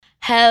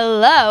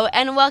Hello,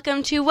 and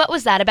welcome to What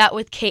Was That About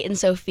with Kate and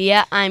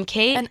Sophia. I'm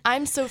Kate. And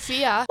I'm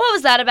Sophia. What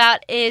Was That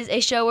About is a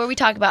show where we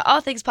talk about all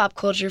things pop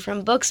culture,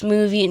 from books,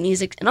 movie, and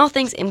music, and all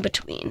things in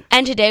between.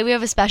 And today we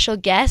have a special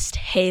guest,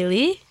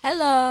 Hayley.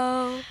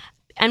 Hello.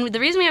 And the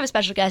reason we have a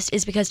special guest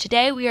is because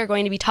today we are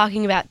going to be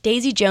talking about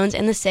Daisy Jones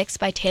and the Six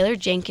by Taylor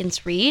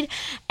Jenkins Reid.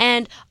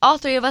 And all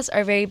three of us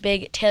are very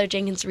big Taylor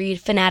Jenkins Reid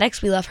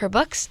fanatics. We love her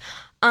books.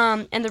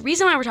 And the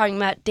reason why we're talking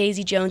about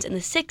Daisy Jones and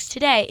the Six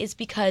today is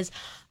because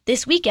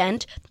this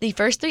weekend, the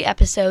first 3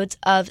 episodes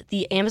of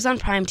the Amazon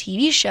Prime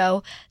TV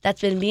show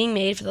that's been being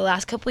made for the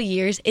last couple of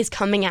years is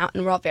coming out,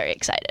 and we're all very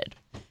excited.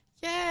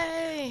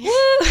 Yay!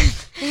 Woo!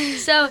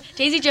 So,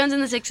 Daisy Jones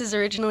and the Six is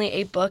originally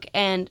a book,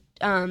 and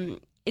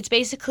it's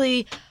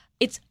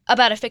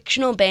about a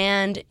fictional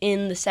band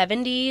in the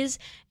 70s,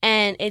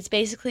 and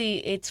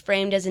it's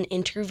framed as an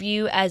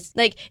interview, as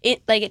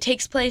it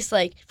takes place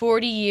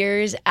 40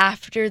 years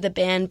after the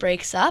band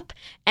breaks up,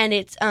 and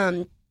it's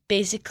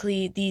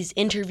basically these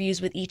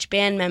interviews with each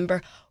band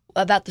member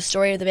about the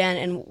story of the band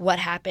and what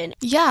happened.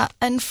 Yeah,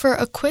 and for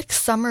a quick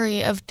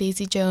summary of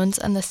Daisy Jones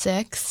and the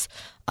Six,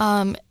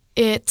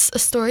 it's a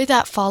story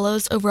that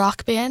follows a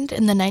rock band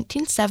in the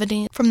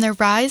 1970s from their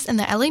rise in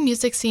the LA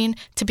music scene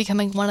to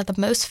becoming one of the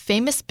most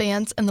famous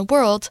bands in the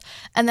world,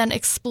 and then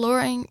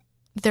exploring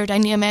their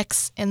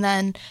dynamics and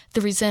then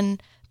the reason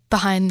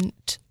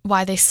behind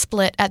why they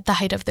split at the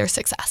height of their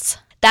success.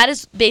 That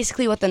is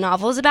basically what the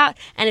novel is about,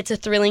 and it's a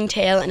thrilling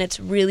tale, and it's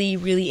really,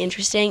 really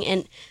interesting.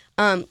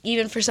 And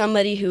even for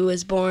somebody who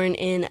was born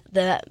in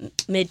the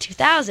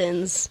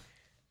mid-2000s,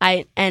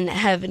 and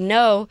have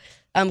no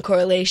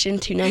correlation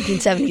to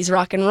 1970s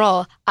rock and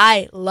roll,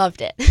 I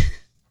loved it.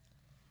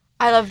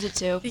 I loved it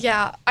too.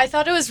 Yeah, I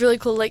thought it was really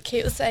cool. Like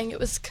Kate was saying, it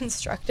was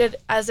constructed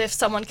as if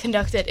someone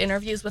conducted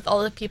interviews with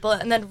all the people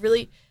and then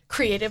really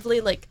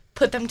creatively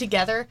put them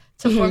together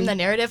to form the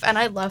narrative, and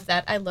I love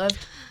that. I loved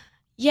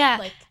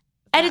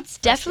and it's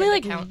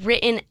definitely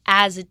written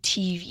as a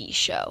TV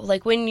show.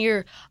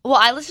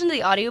 I listened to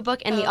the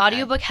audiobook, and the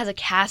audiobook has a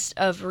cast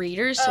of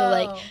readers, so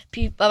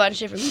a bunch of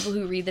different people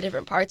who read the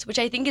different parts, which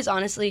I think is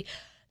honestly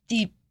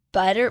the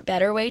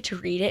better way to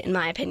read it, in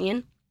my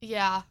opinion.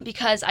 Yeah.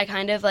 Because I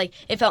kind of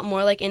it felt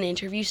more like an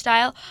interview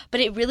style,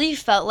 but it really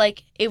felt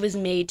like it was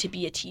made to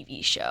be a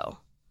TV show.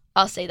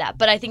 I'll say that,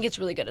 but I think it's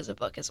really good as a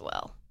book as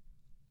well.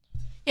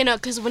 You know,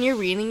 because when you're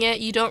reading it,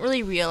 you don't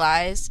really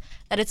realize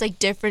that it's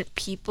different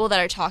people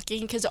that are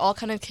talking, because it all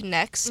kind of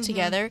connects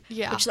together,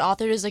 which the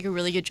author does a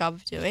really good job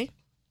of doing.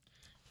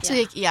 So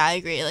I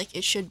agree.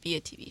 It should be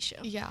a TV show.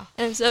 Yeah.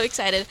 And I'm so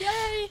excited.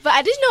 Yay! But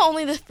I didn't know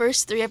only the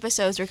first 3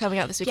 episodes were coming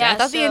out this weekend. Yeah, I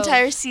thought the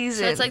entire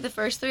season. So it's the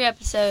first 3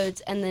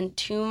 episodes, and then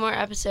 2 more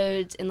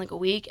episodes in a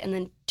week, and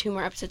then 2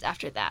 more episodes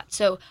after that.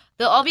 So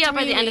they'll all be out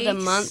by the end of the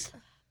month.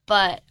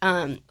 But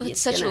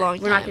it's such a long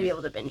time. We're not going to be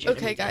able to binge it.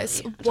 Okay,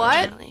 guys.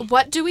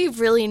 What do we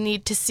really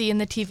need to see in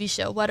the TV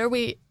show? What are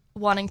we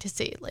wanting to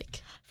see?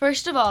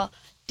 First of all,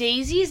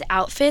 Daisy's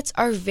outfits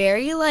are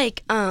very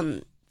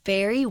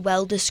very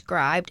well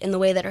described in the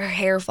way that her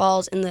hair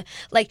falls, and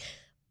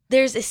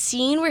there's a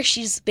scene where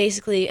she's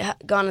basically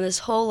gone on this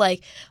whole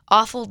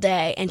awful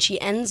day, and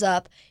she ends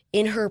up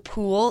in her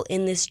pool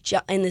in this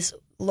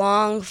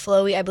long,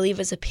 flowy, I believe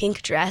it's a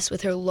pink dress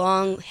with her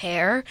long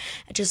hair,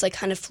 just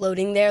kind of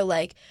floating there,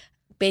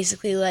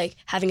 basically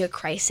having a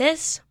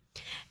crisis.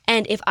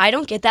 And if I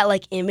don't get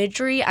that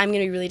imagery, I'm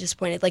gonna be really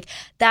disappointed.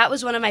 That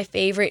was one of my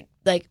favorite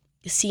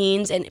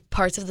scenes and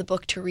parts of the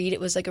book to read. It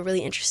was a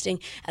really interesting,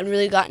 and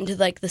really got into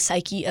the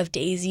psyche of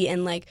Daisy,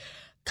 and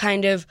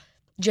kind of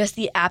just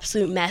the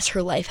absolute mess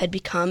her life had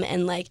become,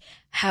 and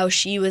how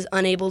she was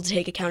unable to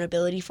take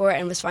accountability for it,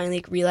 and was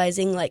finally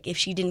realizing if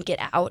she didn't get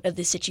out of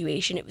this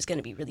situation, it was going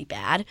to be really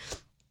bad.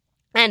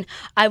 And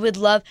I would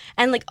love,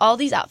 and all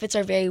these outfits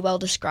are very well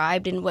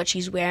described and what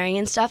she's wearing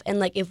and stuff,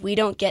 and if we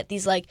don't get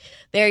these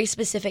very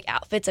specific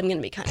outfits, I'm going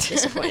to be kind of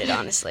disappointed,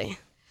 honestly.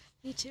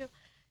 Me too.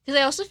 Because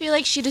I also feel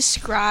she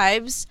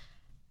describes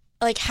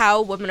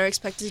how women are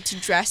expected to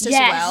dress as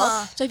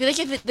well. So I feel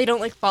if they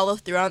don't follow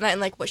through on that,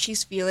 and what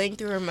she's feeling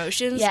through her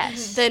emotions,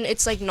 then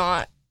it's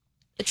not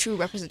a true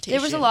representation.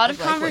 There was a lot of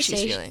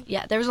conversation.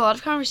 Yeah, there was a lot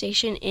of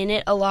conversation in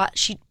it.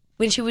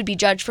 When she would be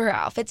judged for her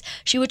outfits,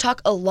 she would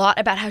talk a lot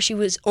about how she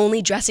was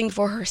only dressing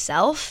for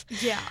herself.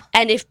 Yeah.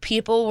 And if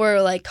people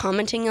were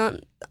commenting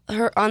on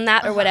her on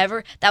that or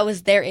whatever, that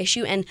was their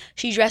issue, and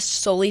she dressed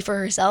solely for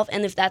herself.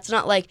 And if that's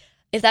not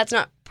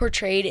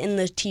portrayed in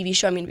the TV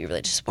show, I'm going to be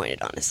really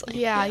disappointed, honestly.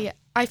 Yeah.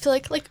 I feel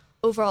like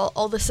overall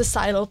all the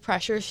societal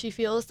pressure she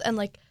feels, and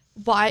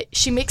why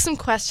she makes some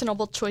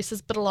questionable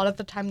choices, but a lot of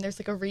the time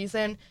there's a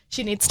reason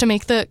she needs to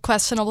make the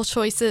questionable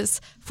choices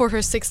for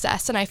her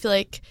success. And I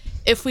feel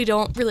if we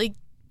don't really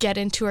get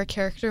into her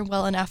character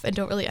well enough and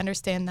don't really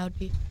understand, that would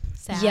be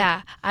sad.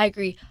 Yeah, I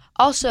agree.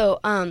 Also,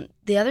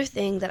 the other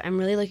thing that I'm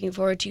really looking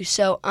forward to,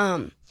 so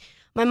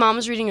my mom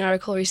was reading an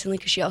article recently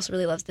because she also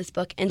really loves this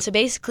book, and so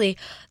basically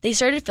they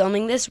started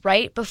filming this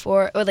right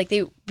before, or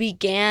they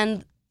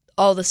began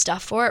all the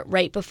stuff for it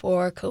right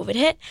before COVID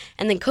hit,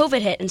 and then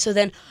COVID hit, and so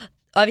then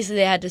obviously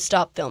they had to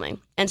stop filming.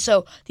 And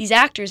so these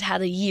actors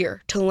had a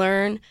year to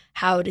learn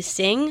how to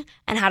sing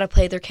and how to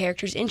play their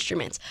characters'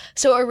 instruments.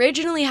 So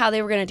originally how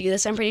they were going to do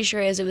this, I'm pretty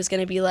sure, is it was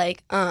going to be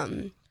like,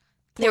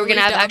 they were going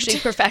to have actually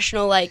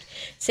professional, like,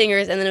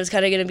 singers, and then it was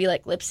kind of going to be,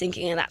 like,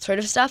 lip-syncing and that sort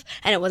of stuff,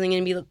 and it wasn't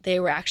going to be they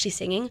were actually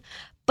singing.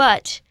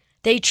 But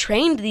they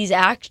trained these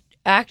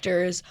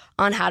actors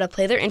on how to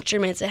play their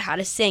instruments and how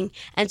to sing,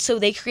 and so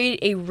they created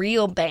a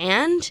real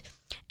band.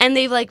 And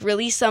they've like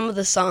released some of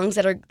the songs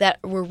that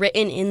were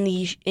written in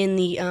the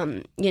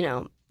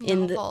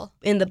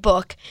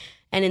book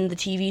and in the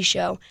TV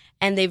show,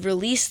 and they've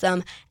released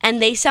them,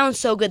 and they sound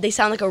so good. They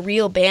sound like a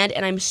real band,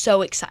 and I'm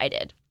so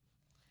excited.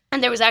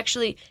 And there was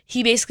actually,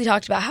 he basically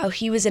talked about how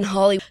he was in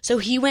Hollywood, so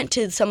he went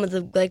to some of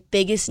the like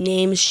biggest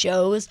names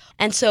shows,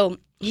 and so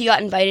he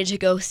got invited to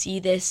go see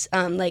this,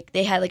 like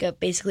they had like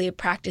basically a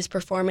practice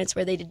performance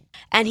where they did,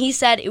 and he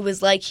said it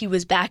was like he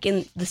was back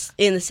in the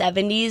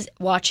 70s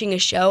watching a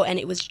show, and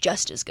it was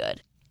just as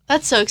good.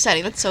 That's so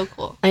exciting. That's so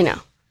cool. I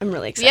know. I'm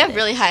really excited. We have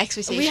really high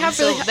expectations. We have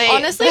really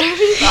honestly,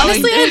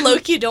 I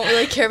low-key don't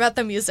really care about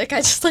the music.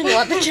 I just like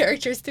want the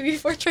characters to be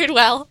portrayed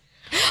well.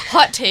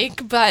 Hot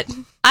take, but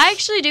I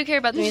actually do care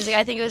about the music.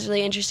 I think it was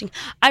really interesting.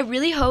 I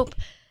really hope,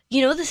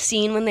 the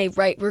scene when they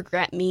write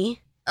 "Regret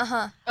Me."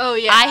 Oh,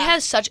 yeah. I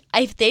have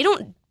if they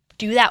don't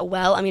do that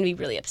well, I'm going to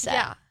be really upset.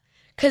 Yeah.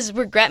 Because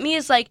Regret Me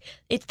is like,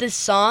 it's this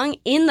song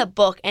in the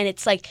book, and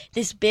it's like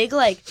this big,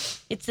 like,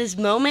 it's this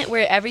moment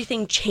where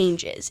everything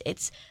changes.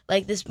 It's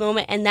like this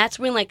moment, and that's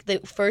when, like, the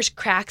first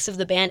cracks of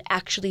the band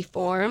actually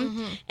form.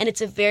 Mm-hmm. And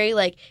it's a very,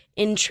 like,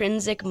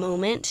 intrinsic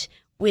moment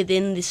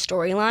within the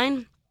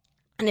storyline.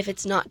 And if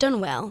it's not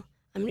done well,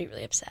 I'm going to be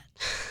really upset.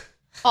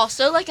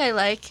 Also, like,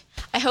 I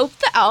hope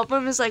the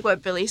album is like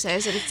what Billy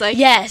says, and it's like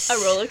a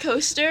roller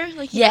coaster,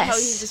 like how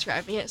he's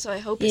describing it. So I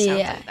hope it sounds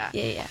like that.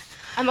 Yeah.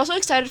 I'm also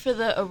excited for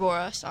the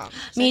Aurora song.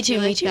 Me too.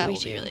 That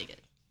will be really good.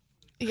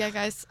 Yeah,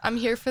 guys, I'm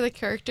here for the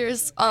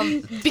characters.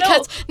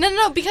 Because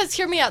because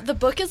hear me out. The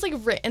book is like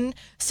written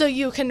so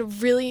you can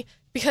really,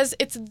 because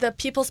it's the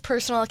people's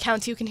personal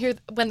accounts. You can hear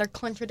when they're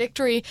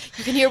contradictory.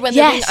 You can hear when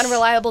they're being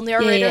unreliable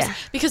narrators. Yeah.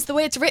 Because the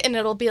way it's written,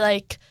 it'll be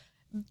like.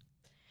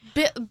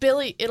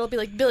 Billy, it'll be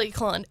like Billy,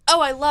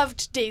 I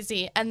loved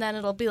Daisy, and then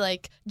it'll be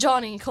like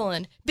Johnny,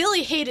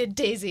 Billy hated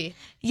Daisy.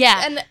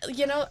 Yeah. And,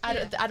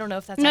 I don't know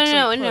if that's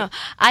no.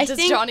 I does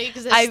think Johnny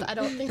exist? I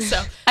don't think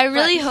so. I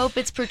really hope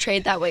it's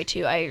portrayed that way,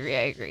 too. I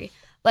agree.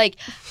 Like,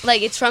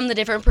 it's from the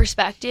different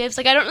perspectives.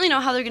 Like, I don't really know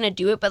how they're going to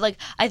do it, but, like,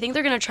 I think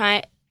they're going to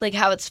try, like,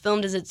 how it's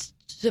filmed is it's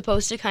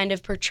supposed to kind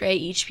of portray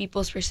each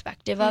people's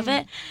perspective of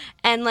it.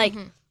 And, like,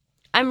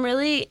 I'm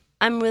really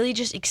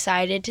just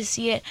excited to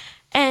see it.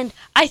 And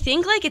I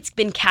think, like, it's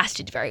been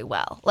casted very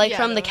well. Like,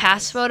 from the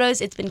cast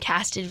photos, it's been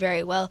casted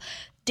very well.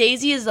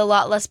 Daisy is a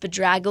lot less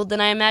bedraggled than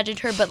I imagined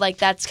her, but, like,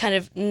 that's kind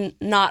of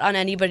not on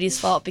anybody's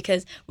fault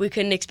because we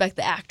couldn't expect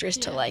the actress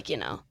to, like,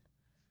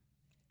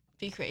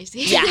 be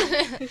crazy. Yeah.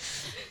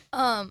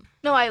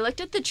 No, I looked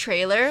at the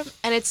trailer,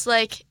 and it's,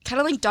 like, kind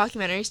of like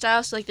documentary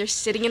style, so, like, they're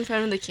sitting in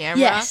front of the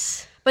camera.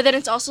 Yes. But then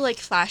it's also like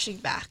flashing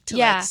back to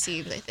like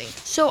scenes, I think.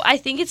 So I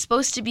think it's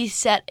supposed to be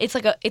set. It's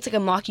like a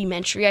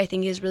mockumentary. I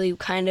think is really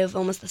kind of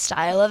almost the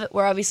style of it.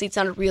 Where obviously it's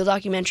not a real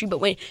documentary, but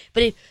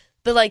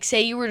like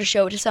say you were to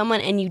show it to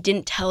someone and you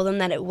didn't tell them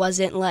that it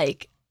wasn't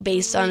like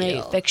based on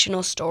a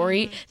fictional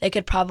story, they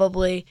could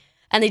probably,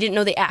 and they didn't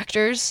know the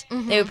actors,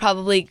 they would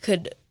probably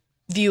could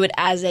view it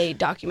as a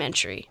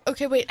documentary.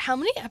 Okay, wait. How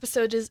many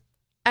episodes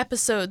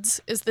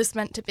is this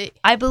meant to be?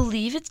 I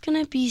believe it's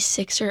gonna be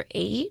 6 or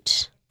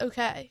 8.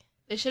 Okay.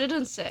 They should have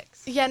done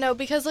 6. Yeah, no,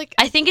 because, like...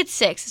 I think it's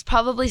 6. It's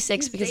probably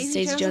 6 because it's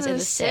Daisy Jones and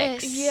the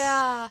 6.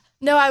 Yeah.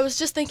 No, I was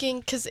just thinking,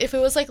 because if it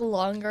was, like,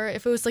 longer,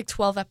 if it was, like,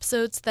 12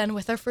 episodes, then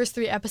with our first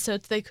 3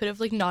 episodes, they could have,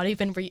 like, not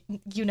even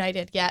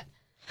reunited yet.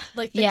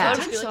 Like, they could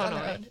just be, like, on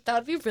their own. That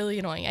would be really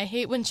annoying. I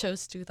hate when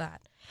shows do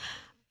that.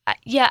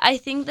 I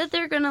think that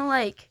they're gonna,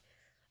 like...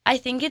 I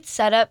think it's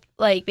set up,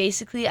 like,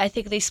 basically, I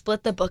think they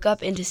split the book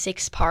up into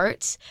 6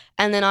 parts,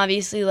 and then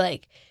obviously,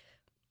 like...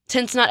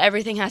 Since not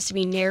everything has to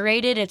be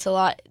narrated,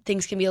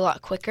 things can be a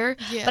lot quicker.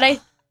 Yeah.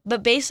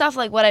 But based off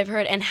like what I've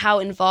heard and how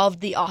involved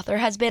the author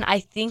has been, I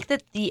think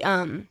that it's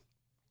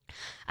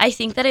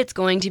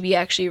going to be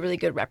actually a really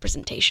good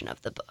representation of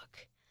the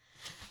book.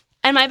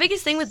 And my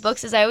biggest thing with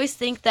books is I always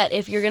think that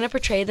if you're going to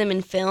portray them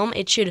in film,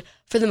 it should,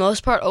 for the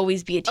most part,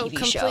 always be a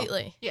TV show.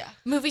 Completely. Yeah.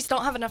 Movies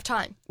don't have enough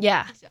time.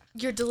 Yeah.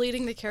 You're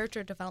deleting the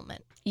character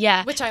development.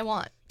 Yeah. Which I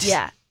want.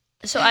 Yeah.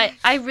 So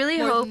I really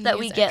hope that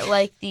we get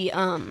like the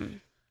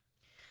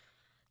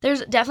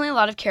there's definitely a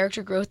lot of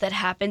character growth that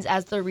happens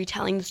as they're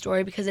retelling the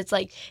story because it's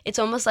like it's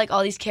almost like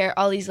all these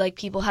like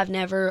people have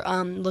never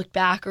looked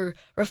back or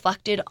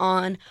reflected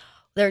on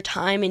their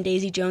time in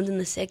Daisy Jones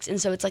and the Six,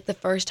 and so it's like the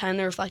first time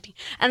they're reflecting.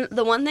 And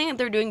the one thing that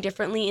they're doing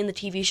differently in the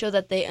TV show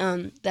that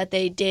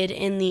they did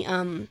in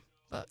the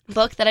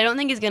book that I don't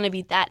think is going to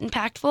be that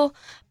impactful,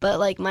 but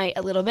like might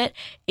a little bit,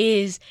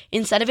 is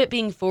instead of it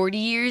being 40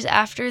 years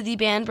after the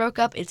band broke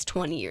up, it's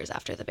 20 years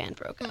after the band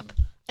broke up.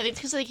 I think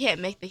it's because they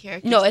can't make the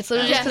characters. No, it's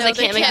literally just because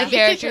they can't make the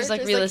characters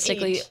like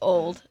realistically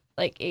old.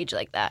 like age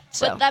like that.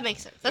 So but that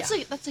makes sense. That's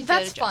like that's a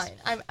good fine.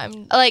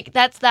 I'm like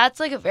that's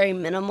like a very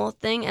minimal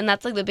thing, and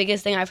that's like the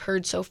biggest thing I've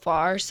heard so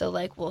far. So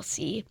like we'll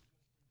see.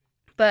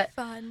 But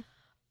fun.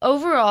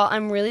 Overall,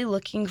 I'm really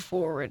looking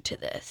forward to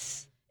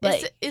this.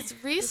 Like, is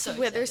Reese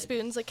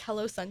Witherspoon's like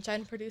Hello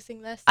Sunshine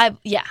producing this?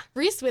 Yeah.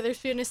 Reese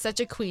Witherspoon is such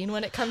a queen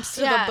when it comes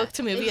to the book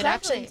to movie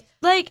adaptations.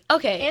 Like,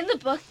 okay. And the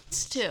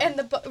books too. And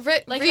the book,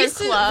 like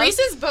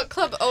Reese's book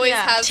club always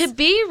has. To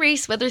be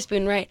Reese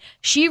Witherspoon, right?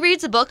 She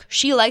reads the book.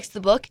 She likes the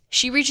book.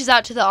 She reaches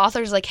out to the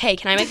authors like, "Hey,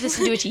 can I make this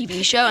into a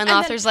TV show?" And the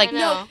author's like,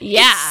 "No,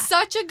 yeah." It's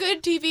such a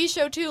good TV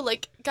show too.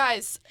 Like,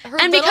 guys,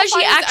 her and Little because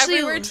she Fires actually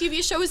Everywhere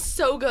TV show is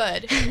so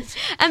good.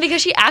 And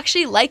because she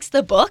actually likes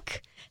the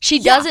book, she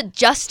does it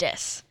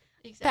justice.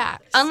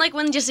 Facts. Unlike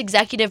when just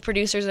executive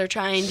producers are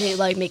trying to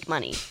like make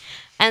money.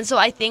 And so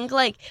I think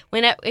like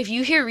if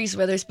you hear Reese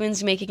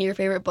Witherspoon's making your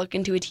favorite book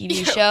into a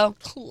TV show,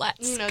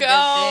 let's go.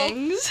 Good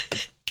things.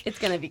 It's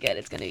gonna be good.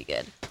 It's gonna be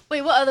good.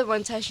 Wait, what other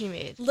ones has she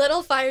made?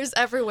 Little Fires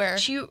Everywhere.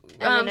 She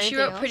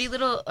wrote Pretty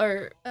Little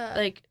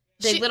like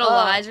Big Little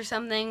Lies or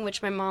something,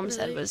 which my mom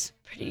said was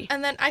pretty.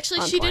 And then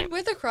actually she did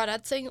Where the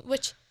Crawdads Sing,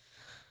 which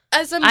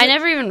I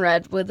never even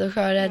read With the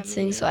Crawdads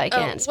Sing, so I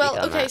can't speak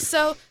on that.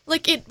 So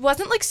like it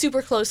wasn't like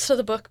super close to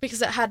the book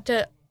because it had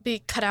to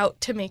be cut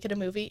out to make it a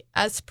movie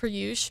as per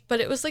usual,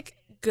 but it was like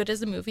good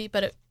as a movie,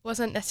 but it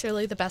wasn't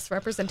necessarily the best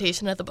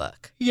representation of the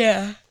book.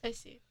 Yeah. I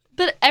see.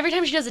 But every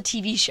time she does a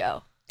TV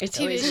show, it's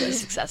always really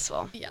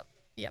successful. Yep.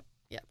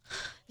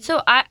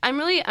 So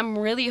I'm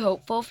really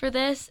hopeful for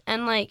this,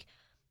 and like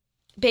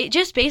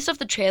just based off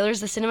the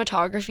trailers, the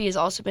cinematography has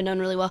also been done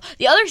really well.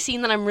 The other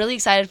scene that I'm really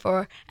excited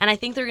for, and I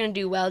think they're going to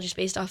do well just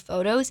based off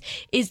photos,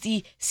 is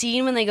the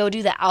scene when they go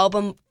do the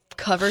album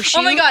cover shoot.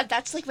 Oh my god,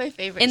 that's like my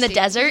favorite in the scene.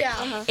 desert. Yeah.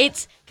 Uh-huh.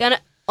 It's gonna,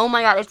 oh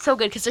my god, it's so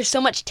good because there's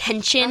so much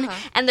tension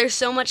and there's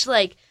so much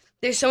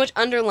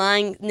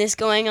underlyingness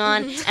going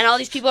on, and all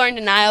these people are in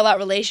denial about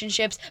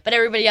relationships, but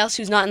everybody else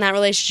who's not in that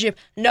relationship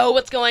know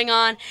what's going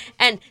on,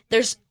 and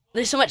there's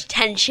so much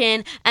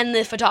tension, and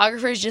the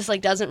photographer just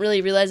like doesn't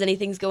really realize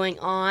anything's going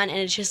on, and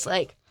it's just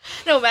like,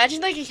 no,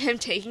 imagine like him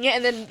taking it,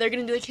 and then they're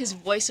gonna do like his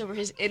voice over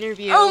his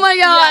interview. Oh my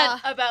god,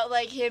 about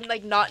like him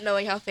like not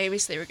knowing how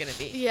famous they were gonna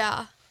be.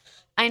 Yeah.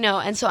 I know,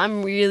 and so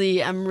I'm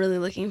really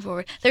looking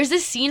forward. There's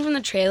this scene from the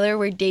trailer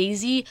where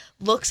Daisy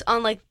looks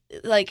on like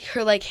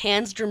her like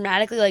hands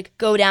dramatically like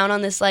go down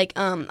on this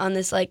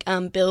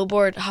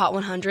Billboard Hot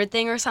 100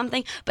 thing or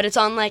something, but it's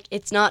on like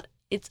it's on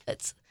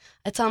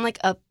like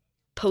a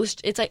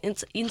post. It's like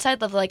it's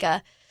inside of like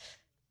a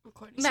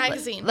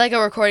magazine, like a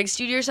recording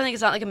studio or something.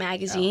 It's not like a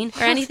magazine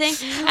or anything.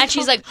 And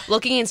she's like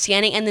looking and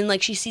scanning, and then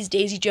like she sees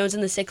Daisy Jones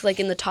and the Six like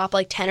in the top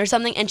like 10 or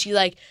something, and she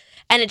like,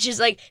 and it's just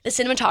like the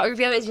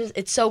cinematography of it is just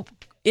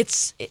I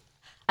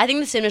think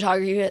the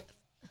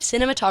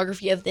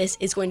cinematography of this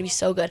is going to be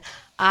so good.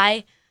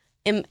 I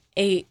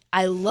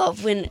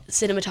love when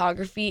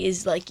cinematography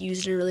is like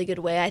used in a really good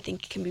way. I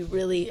think it can be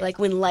really like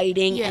when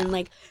lighting and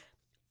like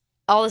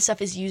all this stuff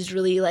is used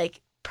really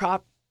like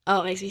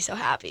it makes me so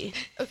happy.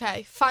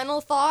 Okay, final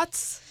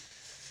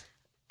thoughts.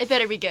 It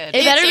better be good.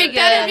 It better be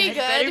good. It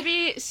better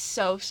be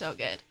so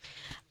good.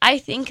 I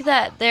think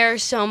that there are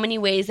so many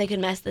ways they could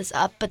mess this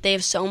up, but they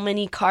have so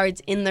many cards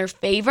in their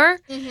favor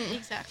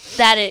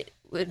that it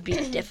would be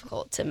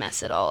difficult to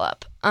mess it all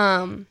up.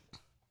 And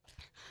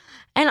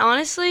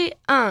honestly,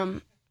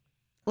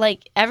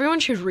 like everyone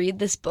should read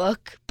this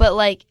book, but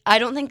like I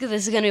don't think that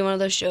this is gonna be one of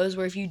those shows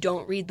where if you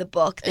don't read the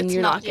book, then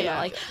you're not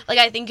gonna like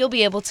I think you'll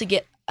be able to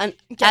get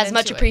as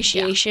much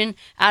appreciation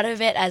out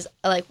of it as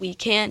like we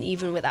can,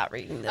 even without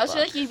reading the book. I also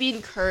feel like you'd be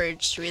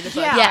encouraged to read the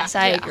book. Yeah. Yes,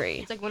 I agree.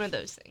 It's like one of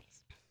those things.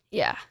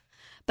 Yeah.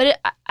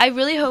 But I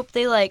really hope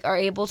they like are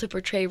able to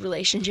portray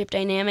relationship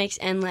dynamics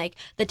and like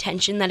the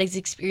tension that is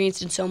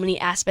experienced in so many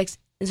aspects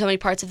in so many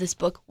parts of this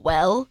book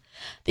well,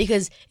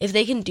 because if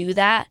they can do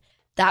that,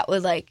 that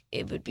would like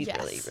it would be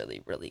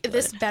really good.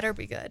 This better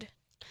be good.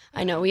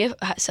 I know, we have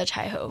such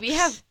high hopes. We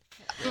have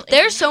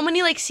there's so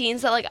many like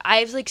scenes that like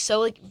I've like so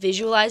like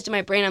visualized in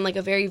my brain. I'm like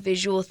a very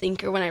visual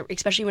thinker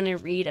especially when I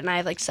read, and I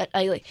have like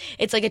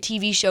it's like a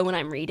TV show when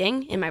I'm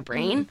reading in my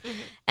brain.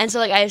 And so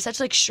like I have such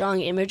like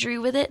strong imagery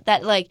with it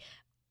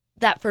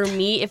that for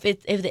me, if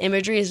the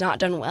imagery is not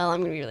done well,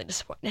 I'm gonna be really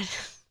disappointed.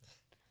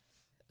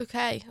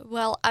 Okay,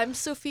 well, I'm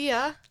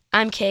Sophia.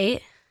 I'm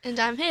Kate. And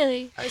I'm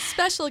Hayley, our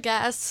special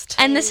guest.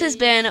 And this has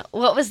been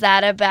What Was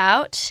That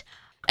About?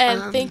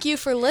 And thank you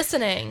for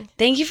listening.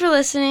 Thank you for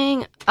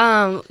listening.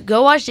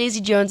 Go watch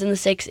Daisy Jones and the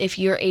Six if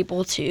you're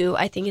able to.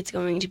 I think it's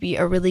going to be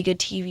a really good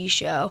TV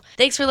show.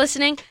 Thanks for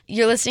listening.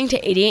 You're listening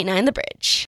to 88.9 The Bridge.